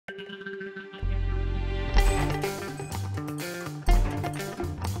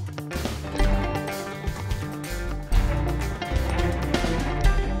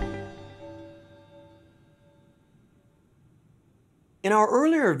In our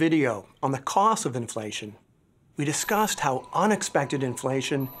earlier video on the cost of inflation, we discussed how unexpected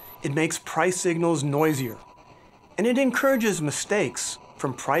inflation, it makes price signals noisier, and it encourages mistakes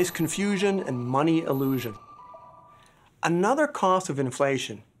from price confusion and money illusion. Another cost of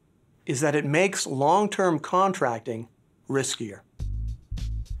inflation is that it makes long-term contracting riskier.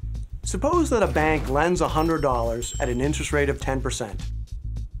 Suppose that a bank lends $100 at an interest rate of 10%.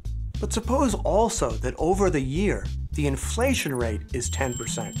 But suppose also that over the year, the inflation rate is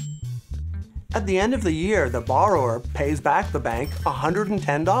 10%. At the end of the year, the borrower pays back the bank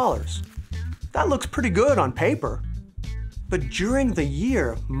 $110. That looks pretty good on paper. But during the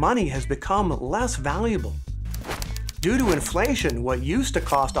year, money has become less valuable. Due to inflation, what used to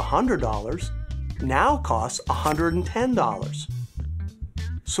cost $100 now costs $110.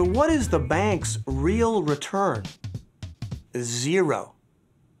 So what is the bank's real return? Zero.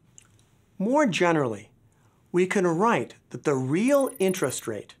 More generally, we can write that the real interest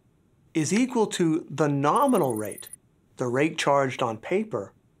rate is equal to the nominal rate, the rate charged on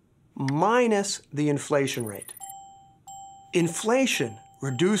paper, minus the inflation rate. Inflation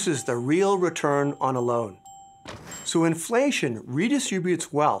reduces the real return on a loan. So inflation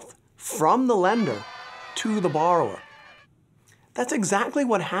redistributes wealth from the lender to the borrower. That's exactly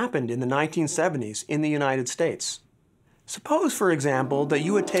what happened in the 1970s in the United States. Suppose, for example, that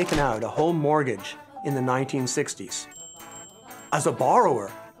you had taken out a home mortgage in the 1960s. As a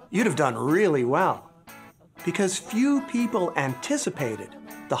borrower, you'd have done really well, because few people anticipated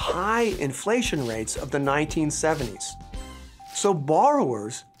the high inflation rates of the 1970s. So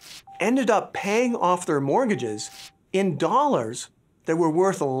borrowers ended up paying off their mortgages in dollars that were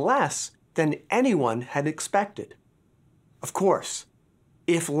worth less than anyone had expected. Of course,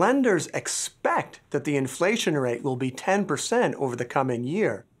 if lenders expect that the inflation rate will be 10% over the coming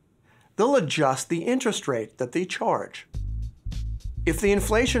year, they'll adjust the interest rate that they charge. If the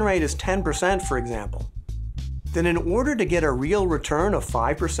inflation rate is 10%, for example, then in order to get a real return of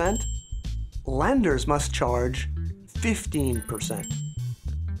 5%, lenders must charge 15%.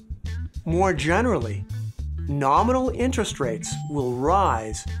 More generally, nominal interest rates will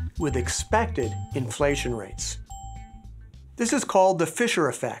rise with expected inflation rates. This is called the Fisher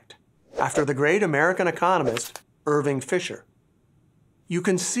effect, after the great American economist Irving Fisher. You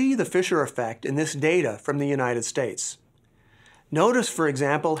can see the Fisher effect in this data from the United States. Notice, for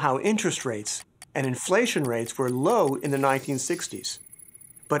example, how interest rates and inflation rates were low in the 1960s.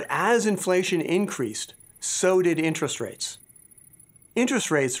 But as inflation increased, so did interest rates.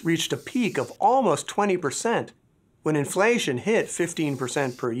 Interest rates reached a peak of almost 20% when inflation hit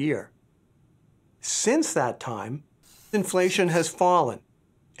 15% per year. Since that time, inflation has fallen,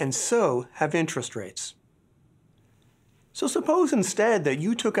 and so have interest rates. So suppose instead that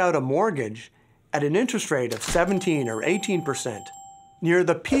you took out a mortgage at an interest rate of 17 or 18% near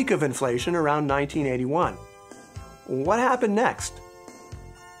the peak of inflation around 1981. What happened next?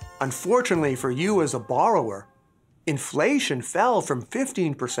 Unfortunately for you as a borrower, inflation fell from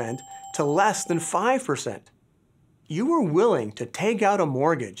 15% to less than 5%. You were willing to take out a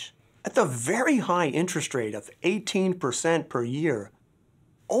mortgage at the very high interest rate of 18% per year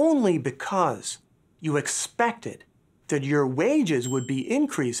only because you expected that your wages would be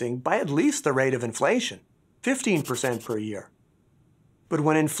increasing by at least the rate of inflation, 15% per year. But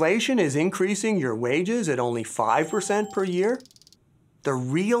when inflation is increasing your wages at only 5% per year, the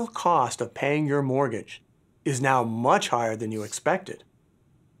real cost of paying your mortgage is now much higher than you expected.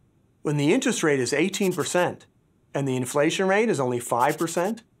 When the interest rate is 18% and the inflation rate is only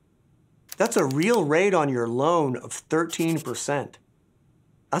 5%, that's a real rate on your loan of 13%.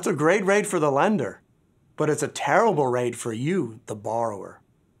 That's a great rate for the lender, but it's a terrible rate for you, the borrower.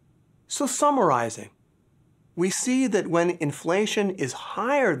 So summarizing, we see that when inflation is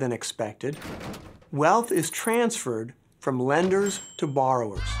higher than expected, wealth is transferred from lenders to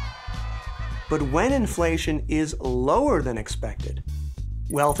borrowers. But when inflation is lower than expected,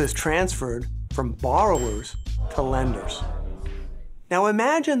 wealth is transferred from borrowers to lenders. Now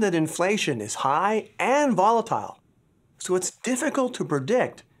imagine that inflation is high and volatile, so it's difficult to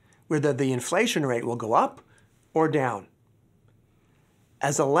predict whether the inflation rate will go up or down.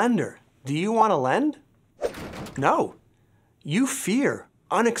 As a lender, do you want to lend? No. You fear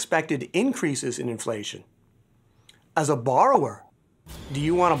unexpected increases in inflation. As a borrower, do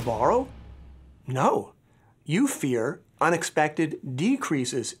you want to borrow? No. You fear unexpected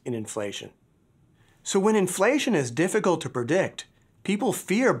decreases in inflation. So when inflation is difficult to predict, people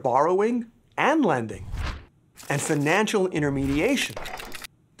fear borrowing and lending. And financial intermediation,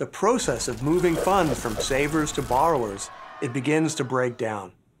 the process of moving funds from savers to borrowers, it begins to break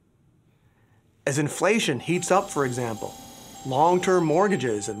down. As inflation heats up, for example, Long-term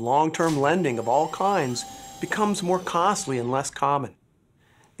mortgages and long-term lending of all kinds becomes more costly and less common.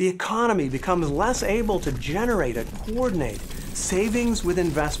 The economy becomes less able to generate and coordinate savings with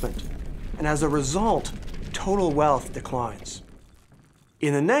investment, and as a result, total wealth declines.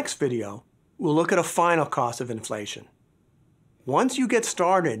 In the next video, we'll look at a final cost of inflation. Once you get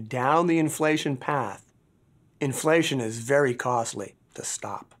started down the inflation path, inflation is very costly to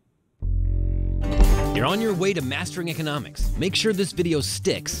stop. You're on your way to mastering economics. Make sure this video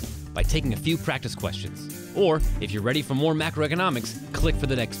sticks by taking a few practice questions. Or, if you're ready for more macroeconomics, click for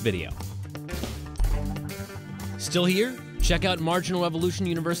the next video. Still here? Check out Marginal Revolution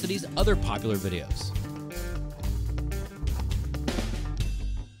University's other popular videos.